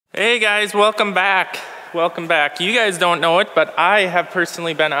Hey guys, welcome back. Welcome back. You guys don't know it, but I have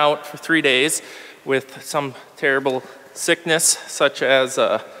personally been out for 3 days with some terrible sickness, such as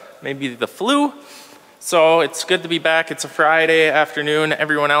maybe the flu. So it's good to be back. It's a Friday afternoon.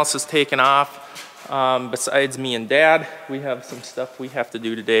 Everyone else is taken off. Besides me and Dad, we have some stuff we have to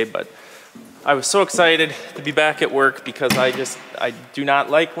do today, but I was so excited to be back at work because I do not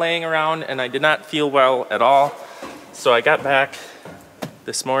like laying around and I did not feel well at all. So I got back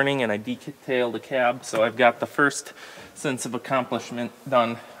this morning and I detailed a cab, so I've got the first sense of accomplishment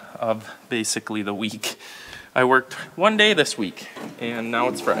done of basically the week. I worked 1 day this week and now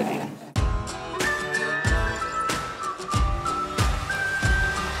it's Friday.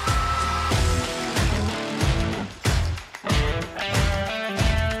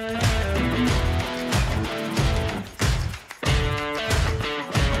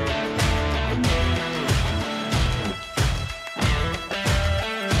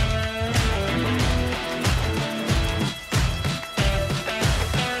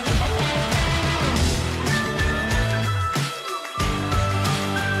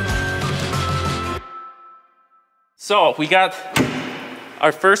 So we got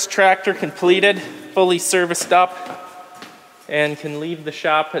our first tractor completed, fully serviced up, and can leave the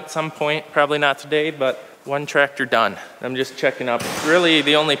shop at some point, probably not today, but one tractor done. I'm just checking up. Really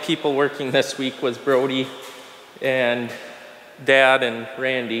the only people working this week was Brody and Dad and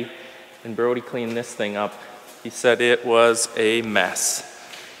Randy, and Brody cleaned this thing up. He said it was a mess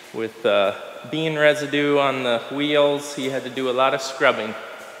with bean residue on the wheels. He had to do a lot of scrubbing,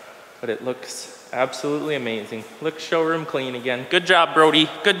 but it looks absolutely amazing. Looks showroom clean again. Good job, Brody.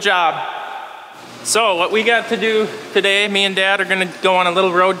 Good job. So what we got to do today, me and Dad are gonna go on a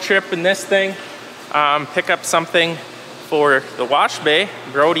little road trip in this thing, pick up something for the wash bay.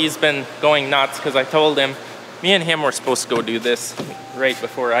 Brody's been going nuts because I told him, me and him were supposed to go do this right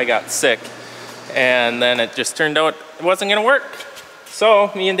before I got sick. And then it just turned out it wasn't gonna work. So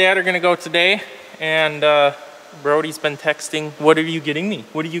me and Dad are gonna go today, and Brody's been texting, "What are you getting me?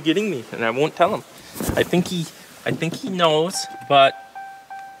 What are you getting me?" And I won't tell him. I think he knows, but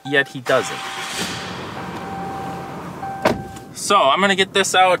yet he doesn't. So I'm gonna get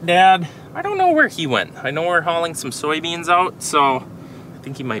this out, Dad. I don't know where he went. I know we're hauling some soybeans out, so I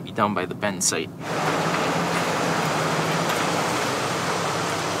think he might be down by the Bend site.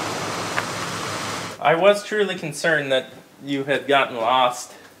 I was truly concerned that you had gotten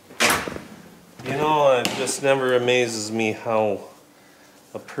lost. You know, it just never amazes me how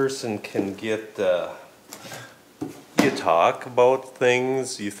a person can get, you talk about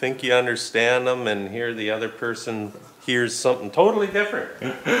things, you think you understand them, and here the other person hears something totally different.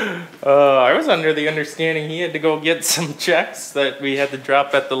 I was under the understanding he had to go get some checks that we had to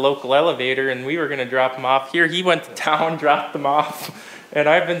drop at the local elevator, and we were gonna drop them off here. He went to town, dropped them off, and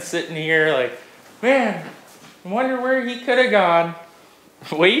I've been sitting here like, man, I wonder where he could have gone.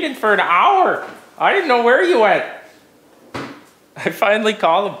 Waited for an hour. I didn't know where you went. I finally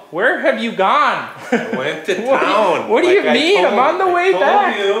called him. Where have you gone? I went to town. What do you mean? I'm on the way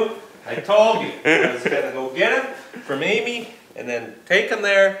back. I told you. I was going to go get him from Amy and then take him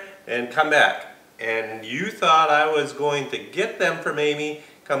there and come back. And you thought I was going to get them from Amy,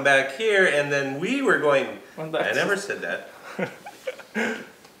 come back here, and then we were going. Well, I never said that.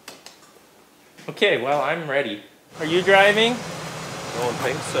 Okay, well, I'm ready. Are you driving? Don't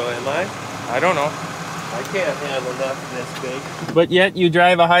think so, am I? I don't know. I can't handle nothing this big. But yet you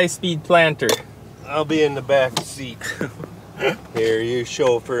drive a high-speed planter. I'll be in the back seat. Here, you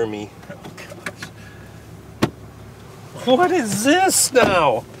chauffeur me. Oh, gosh. What is this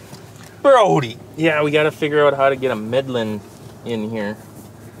now? Brody. Yeah, we gotta figure out how to get a Midland in here.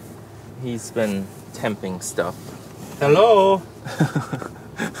 He's been temping stuff. Hello?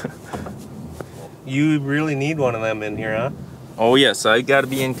 You really need one of them in here, huh? Oh yes, I gotta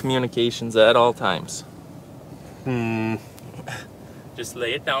be in communications at all times. Just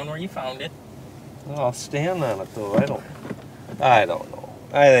lay it down where you found it. I'll stand on it though. I don't know.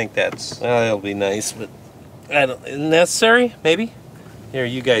 I think that'll be nice, but isn't necessary, maybe? Here,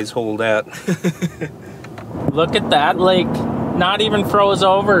 you guys hold that. Look at that lake. Not even froze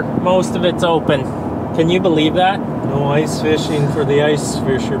over. Most of it's open. Can you believe that? No ice fishing for the ice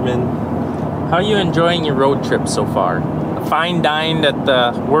fishermen. How are you enjoying your road trip so far? Fine dined at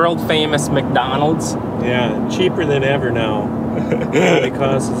the world famous McDonald's. Yeah, cheaper than ever now. It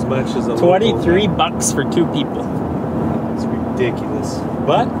costs as much as a $23 for 2 people. It's ridiculous.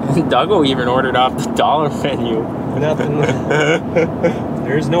 But Doug even ordered off the dollar menu. Nothing.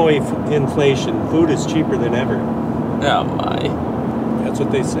 There's no inflation. Food is cheaper than ever. Oh my. That's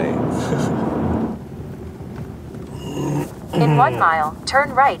what they say. In 1 mile,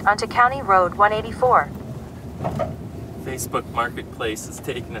 turn right onto County Road 184. Facebook Marketplace is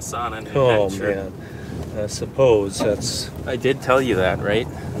taking us on an Oh adventure. man, I suppose that's I did tell you that, right?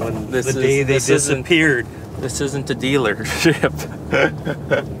 when This the day they this isn't- disappeared. This isn't a dealership.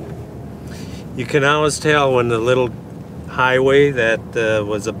 You can always tell when the little highway that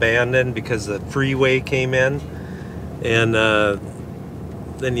was abandoned because the freeway came in, and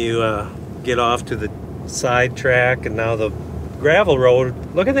then you get off to the side track, and now the gravel road.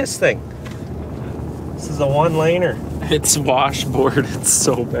 Look at this thing. This is a one-laner. It's washboard. It's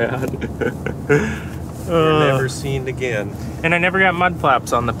so bad. Never seen again. And I never got mud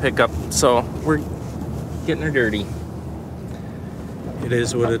flaps on the pickup, so we're getting her dirty. It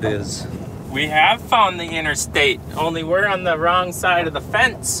is what it is. We have found the interstate, only we're on the wrong side of the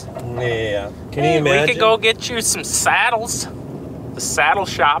fence. Yeah. Can Hey, you imagine? we could go get you some saddles. The saddle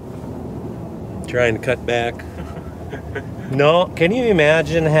shop. Trying to cut back. No, can you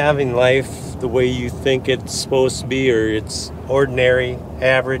imagine having life the way you think it's supposed to be, or it's ordinary,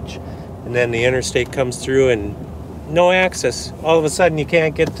 average, and then the interstate comes through and no access. All of a sudden you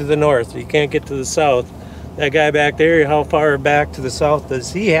can't get to the north, you can't get to the south. That guy back there, how far back to the south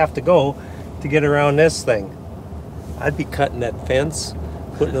does he have to go to get around this thing? I'd be cutting that fence,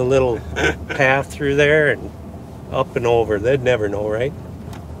 putting a little path through there and up and over. They'd never know, right?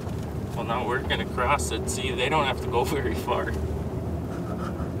 Well, now we're gonna cross it. See, they don't have to go very far.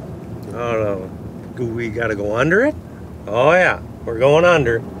 Oh no, we gotta go under it? Oh yeah, we're going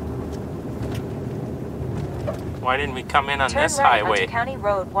under. Why didn't we come in on Turn this right highway? onto County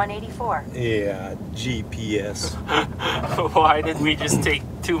Road 184. Yeah, GPS. Why did we just take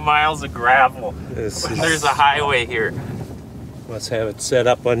 2 miles of gravel? This When is- there's a highway here. Must have it set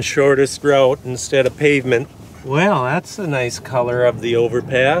up on shortest route instead of pavement. Well, that's a nice color of the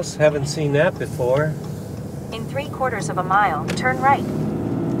overpass. Haven't seen that before. In 3/4 of a mile, turn right.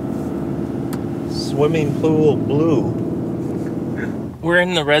 Swimming pool blue. We're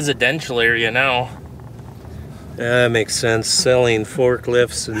in the residential area now. That makes sense. Selling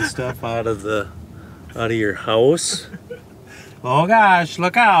forklifts and stuff out of your house. Oh gosh,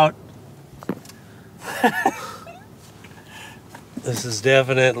 look out. This is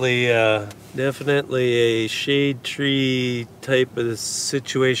definitely a shade tree type of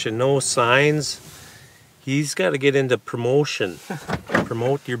situation. No signs. He's got to get into promotion.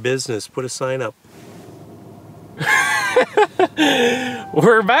 Promote your business. Put a sign up.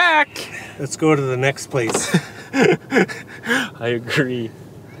 We're back. Let's go to the next place. I agree.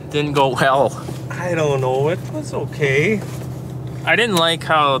 Didn't go well. I don't know. It was okay. I didn't like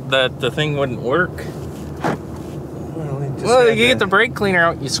how the thing wouldn't work. Well, it just Well, had you get to- the brake cleaner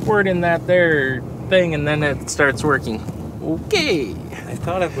out, you squirt in that there thing, and then it starts working. Okay. I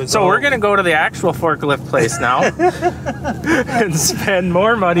thought it was. So all- we're gonna go to the actual forklift place now and spend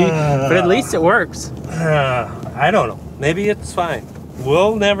more money, but at least it works. I don't know. Maybe it's fine.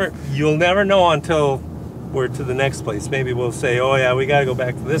 You'll never know until we're to the next place. Maybe we'll say, oh yeah, we gotta go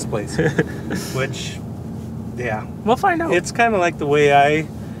back to this place. Which, yeah. We'll find out. It's kind of like the way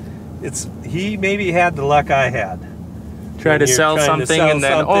he maybe had the luck I had. Try to You're sell trying to something sell and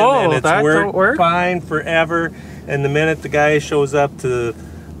then, something oh, and it's that don't work? fine forever. And the minute the guy shows up to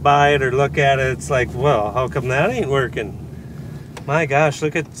buy it or look at it, it's like, well, how come that ain't working? My gosh,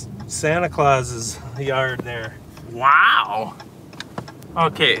 look at Santa Claus's yard there. Wow.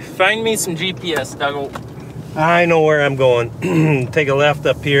 Okay, find me some GPS, Dougal. I know where I'm going. Take a left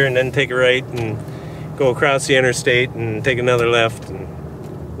up here and then take a right and go across the interstate and take another left, and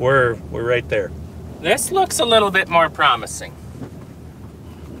we're right there. This looks a little bit more promising.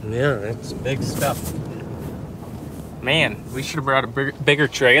 Yeah, that's big stuff. Man, we should have brought a bigger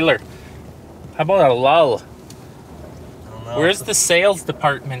trailer. How about a lull? Where's the sales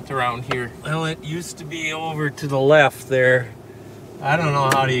department around here? Well, it used to be over to the left there. I don't know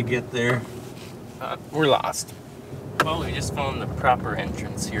how do you get there. We're lost. Well, we just found the proper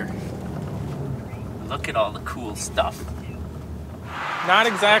entrance here. Look at all the cool stuff. Not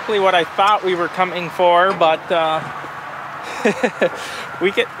exactly what I thought we were coming for, but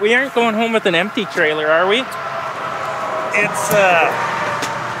we aren't going home with an empty trailer, are we?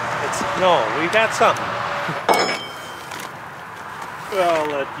 No, we got something. Well, I'll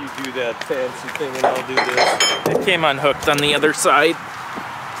let you do that fancy thing and I'll do this. It came unhooked on the other side.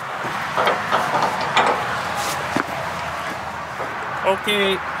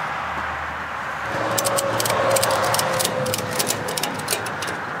 Okay.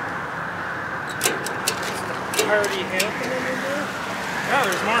 Party happening in there? Yeah,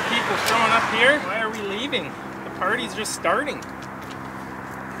 there's more people showing up here. Why are we leaving? The party's just starting.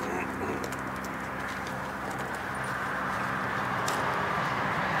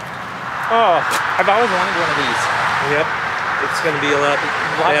 Oh, I've always wanted one of these. Yep. It's going to be a lot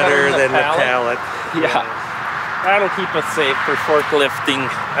better than the pallet. Yeah. That'll keep us safe for forklifting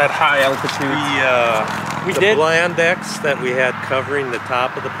at high altitude. The Blandex that we had covering the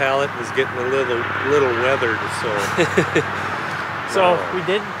top of the pallet was getting a little weathered, So we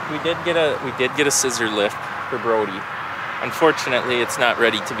did get a scissor lift for Brody. Unfortunately, it's not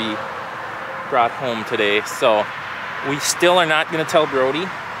ready to be brought home today. So we still are not going to tell Brody,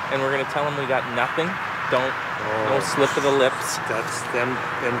 and we're going to tell him we got nothing. No slip of the lips. That's them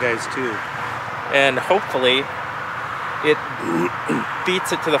guys too. And hopefully it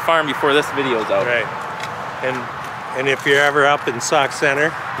beats it to the farm before this video's out. Right. And if you're ever up in Sauk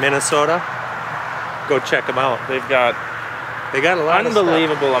Center, Minnesota, go check them out. They got a lot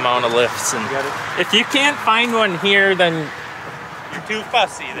unbelievable amount of lifts, and if you can't find one here, then you're too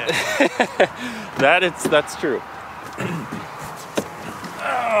fussy then. that's true.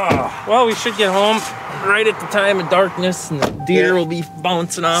 Well, we should get home right at the time of darkness, and the deer will be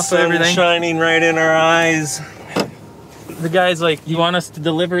bouncing off everything. Shining right in our eyes. The guy's like, "You want us to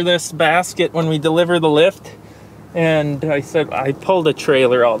deliver this basket when we deliver the lift?" And I said, "I pulled a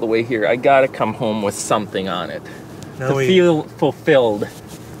trailer all the way here. I gotta come home with something on it to feel fulfilled."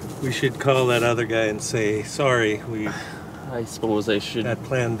 We should call that other guy and say, "Sorry, I suppose I should had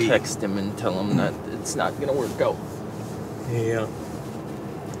plan B. Text him and tell him that it's not gonna work out. Yeah.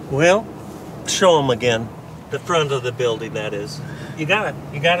 Well, show him again. The front of the building, that is. You gotta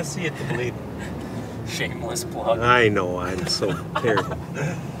see it to believe it. Shameless plug. I know, I'm so terrible.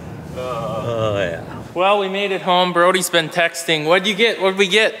 Oh yeah. Well, we made it home. Brody's been texting, "What'd you get? What'd we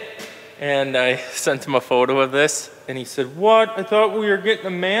get?" And I sent him a photo of this, and he said, "What? I thought we were getting a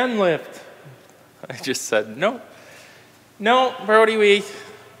man lift." I just said, "No, Brody,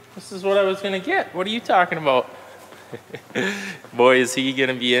 this is what I was gonna get. What are you talking about?" Boy, is he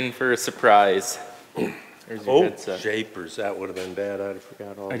gonna be in for a surprise. There's your headset. Japers, that would have been bad. I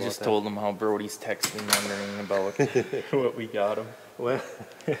forgot all about that. I just told him how Brody's texting, wondering about what we got him. Well,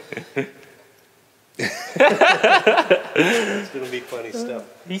 it's gonna be funny stuff.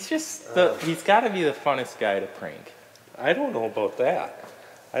 He's just he's got to be the funnest guy to prank. I don't know about that.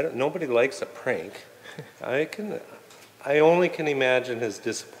 Nobody likes a prank. I only can imagine his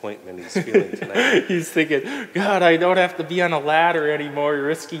disappointment he's feeling tonight. He's thinking, "God, I don't have to be on a ladder anymore,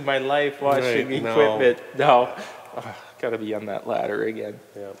 risking my life washing equipment." No, gotta be on that ladder again.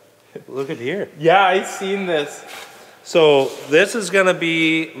 Yeah. Look at here. Yeah, I've seen this. So this is gonna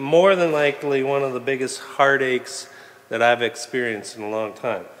be more than likely one of the biggest heartaches that I've experienced in a long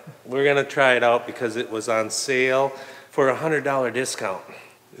time. We're gonna try it out because it was on sale for a $100 discount.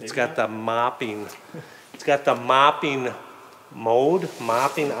 It's got the mopping. It's got the mopping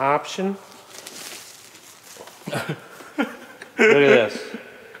option. Look at this.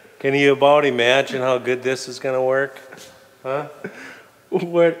 Can you about imagine how good this is gonna work? Huh?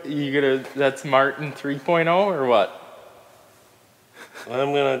 What, that's Martin 3.0 or what?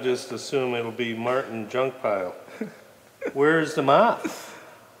 I'm gonna just assume it'll be Martin junk pile. Where's the mop?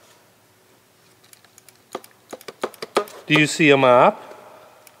 Do you see a mop?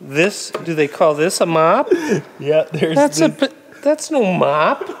 Do they call this a mop? Yeah, that's no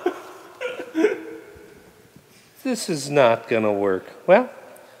mop. This is not gonna work. Well,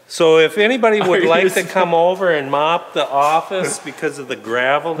 so if anybody would like to come over and mop the office because of the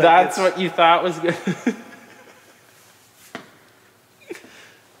gravel, that's what you thought was good.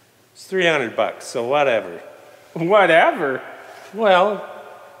 It's $300, so whatever. Whatever. Well,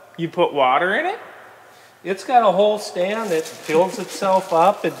 you put water in it? It's got a whole stand. It fills itself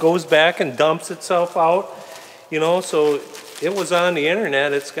up. It goes back and dumps itself out. You know, so it was on the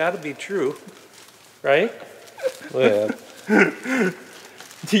internet. It's got to be true, right? Well,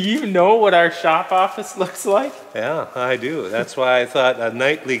 do you know what our shop office looks like? Yeah, I do. That's why I thought a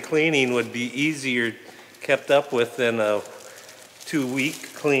nightly cleaning would be easier kept up with than a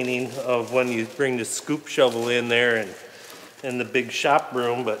 2-week cleaning of when you bring the scoop shovel in there and the big shop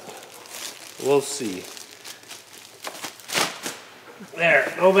broom, but we'll see.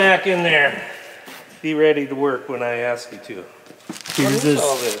 There, go back in there. Be ready to work when I ask you to.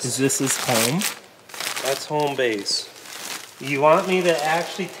 Is this his home? That's home base. You want me to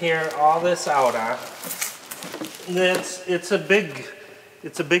actually tear all this out, huh? It's a big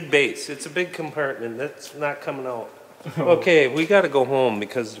base. It's a big compartment. That's not coming out. Okay, we got to go home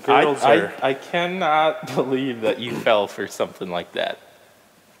because the girls are... I cannot believe that you fell for something like that.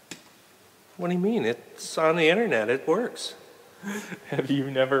 What do you mean? It's on the internet. It works. Have you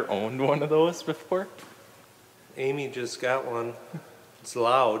never owned one of those before? Amy just got one. It's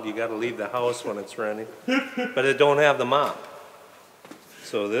loud. You got to leave the house when it's running. But it don't have the mop.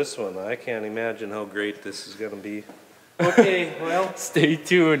 So this one, I can't imagine how great this is gonna be. Okay, well, stay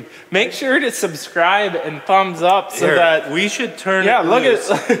tuned. Make sure to subscribe and thumbs up so Here, that we should turn yeah, it look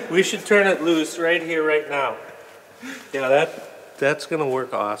loose. at We should turn it loose right here, right now. Yeah, that's gonna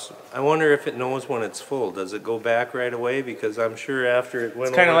work awesome. I wonder if it knows when it's full. Does it go back right away? Because I'm sure after it went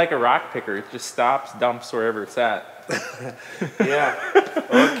it's kind of over- like a rock picker. It just stops, dumps wherever it's at. Yeah.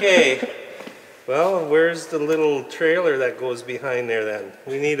 Okay. Well, where's the little trailer that goes behind there then?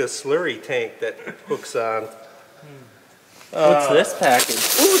 We need a slurry tank that hooks on. What's this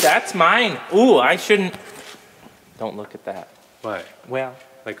package? Ooh, that's mine. Ooh, I shouldn't. Don't look at that. Why? Well,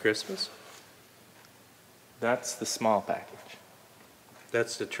 Like Christmas? that's the small package.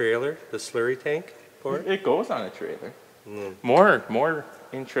 That's the trailer, the slurry tank for it? It goes on a trailer. Mm. More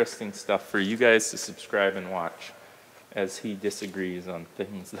interesting stuff for you guys to subscribe and watch as he disagrees on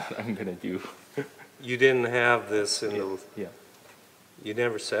things that I'm gonna do. You didn't have this in the... Yeah. You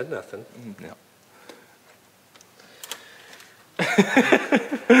never said nothing. No.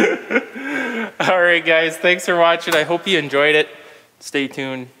 All right, guys. Thanks for watching. I hope you enjoyed it. Stay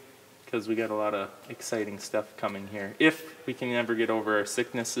tuned because we got a lot of exciting stuff coming here. If we can ever get over our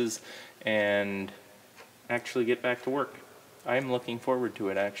sicknesses and actually get back to work. I'm looking forward to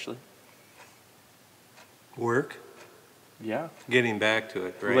it, actually. Work? Yeah. Getting back to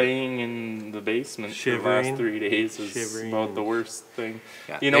it, right? Laying in the basement for the Shivering. last 3 days is Shivering. about the worst thing.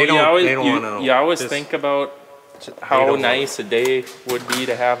 Yeah, You know, they you don't- always, they don't wanna know. you always This- think about They how don't nice a day would be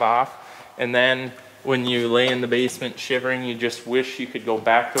to have off. And then when you lay in the basement shivering, you just wish you could go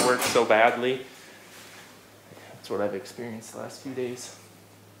back to work so badly. That's what I've experienced the last few days.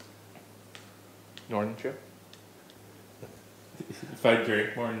 Northern Trip. If I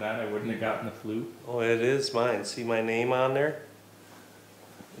drank more than that, I wouldn't have gotten the flu. Oh, it is mine. See my name on there?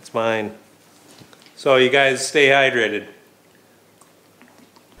 It's mine. So you guys stay hydrated.